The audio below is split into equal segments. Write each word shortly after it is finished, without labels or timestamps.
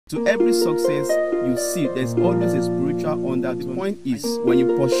To every success you see, there's always a spiritual undertone. The point is, when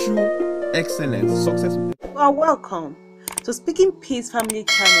you pursue excellence, success. Well, welcome to Speaking Peace Family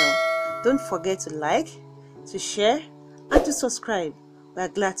Channel. Don't forget to like, to share, and to subscribe. We are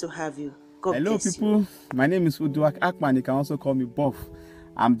glad to have you. God Hello, bless people. you. My name is Uduak Akman. You can also call me Buff.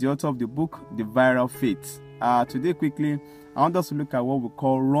 I'm the author of the book, The Viral Faith. Today, quickly, I want us to look at what we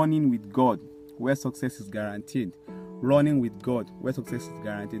call running with God, where success is guaranteed. Running with God, where success is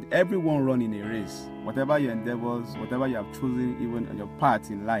guaranteed. Everyone run in a race. Whatever your endeavors, whatever you have chosen, even on your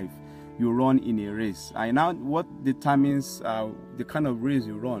path in life, you run in a race. And now, what determines the kind of race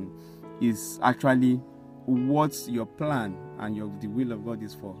you run is actually what your plan and the will of God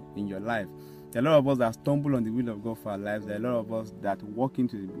is for in your life. There are a lot of us that stumble on the will of God for our lives. There are a lot of us that walk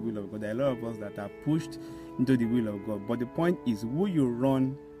into the will of God. There are a lot of us that are pushed into the will of God. But the point is, who you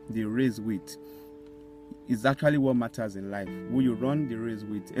run the race with is actually what matters in life. Who you run the race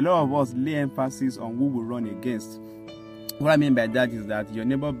with. A lot of us lay emphasis on who we run against. What I mean by that is that your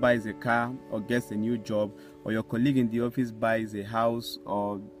neighbor buys a car or gets a new job, or your colleague in the office buys a house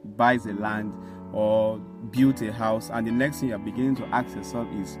or buys a land or built a house, and the next thing you're beginning to ask yourself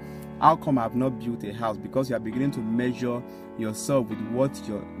is, how come I've not built a house? Because you are beginning to measure yourself with what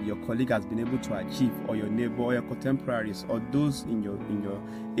your colleague has been able to achieve, or your neighbor, or your contemporaries, or those in your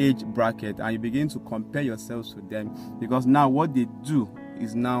age bracket, and you begin to compare yourselves with them, because now what they do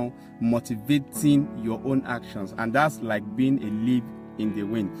is now motivating your own actions, and that's like being a leaf in the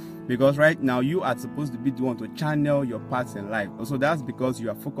wind. Because right now you are supposed to be the one to channel your paths in life. Also, that's because you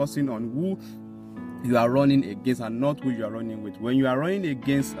are focusing on who you are running against and not who you are running with. When you are running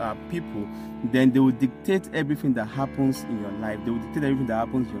against people, then they will dictate everything that happens in your life. They will dictate everything that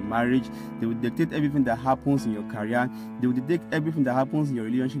happens in your marriage. They will dictate everything that happens in your career. They will dictate everything that happens in your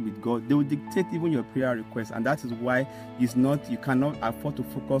relationship with God. They will dictate even your prayer requests, and that is why you cannot afford to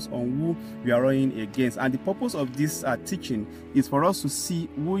focus on who you are running against. And the purpose of this teaching is for us to see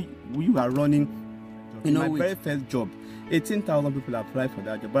who you are running. You know, my very first job, 18,000 people applied for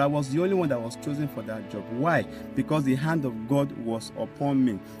that job, but I was the only one that was chosen for that job. Why? Because the hand of God was upon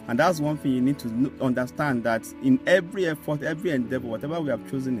me. And that's one thing you need to understand, that in every effort, every endeavor, whatever we have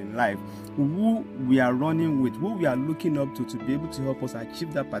chosen in life, who we are running with, who we are looking up to be able to help us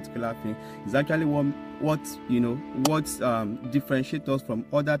achieve that particular thing, is actually what differentiates us from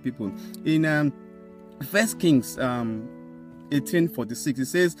other people. In 1 Kings 18:46, it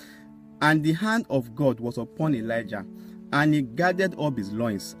says, "And the hand of God was upon Elijah, and he gathered up his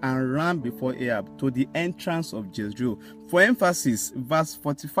loins and ran before Ahab to the entrance of Jezreel." For emphasis, verse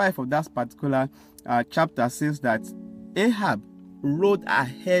 45 of that particular chapter says that Ahab rode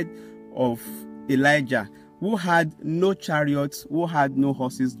ahead of Elijah, who had no chariots, who had no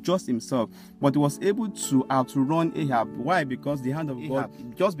horses, just himself, but was able to outrun Ahab. Why? Because the hand of God,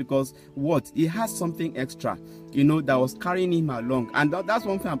 just because he had something extra, that was carrying him along. And that's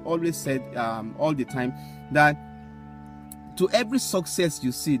one thing I've always said all the time, that to every success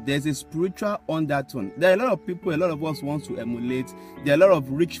you see, there's a spiritual undertone. There are a lot of people, a lot of us want to emulate. There are a lot of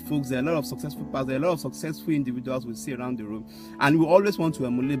rich folks, there are a lot of successful pastors, there are a lot of successful individuals we see around the room, and we always want to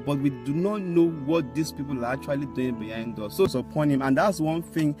emulate, but we do not know what these people are actually doing behind us. So it's upon him, and that's one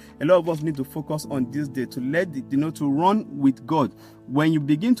thing a lot of us need to focus on this day, to run with God. When you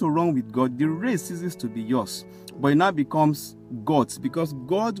begin to run with God, the race ceases to be yours, but it now becomes God's, because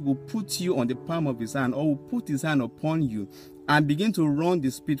God will put you on the palm of his hand, or will put his hand upon you and begin to run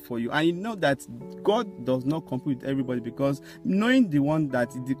the speed for you. And you know that God does not compete with everybody, because knowing the one that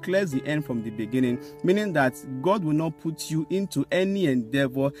declares the end from the beginning, meaning that God will not put you into any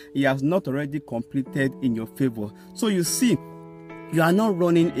endeavor he has not already completed in your favor. So you see, you are not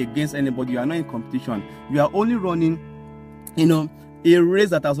running against anybody, you are not in competition, you are only running a race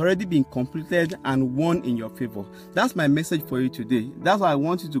that has already been completed and won in your favor. That's my message for you today. That's why I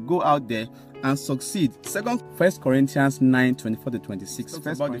want you to go out there and succeed. 1 Corinthians 9:24-26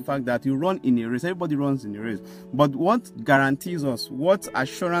 talks about the fact that you run in a race. Everybody runs in a race. But what guarantees us, what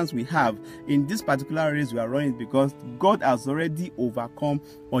assurance we have in this particular race we are running, because God has already overcome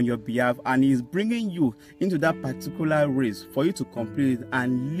on your behalf, and he is bringing you into that particular race for you to complete it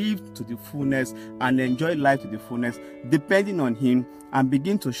and live to the fullness and enjoy life to the fullness, depending on him, and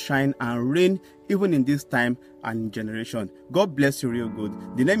begin to shine and reign even in this time and generation. God bless you real good.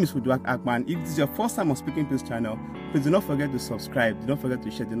 The name is Uduak Akman. If this is your first time on Speaking Peace channel, please do not forget to subscribe, do not forget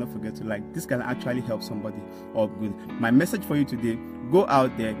to share, do not forget to like. This can actually help somebody of good. My message for you today, go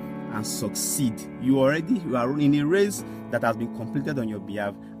out there and succeed. You are in a race that has been completed on your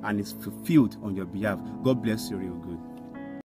behalf and is fulfilled on your behalf. God bless you real good.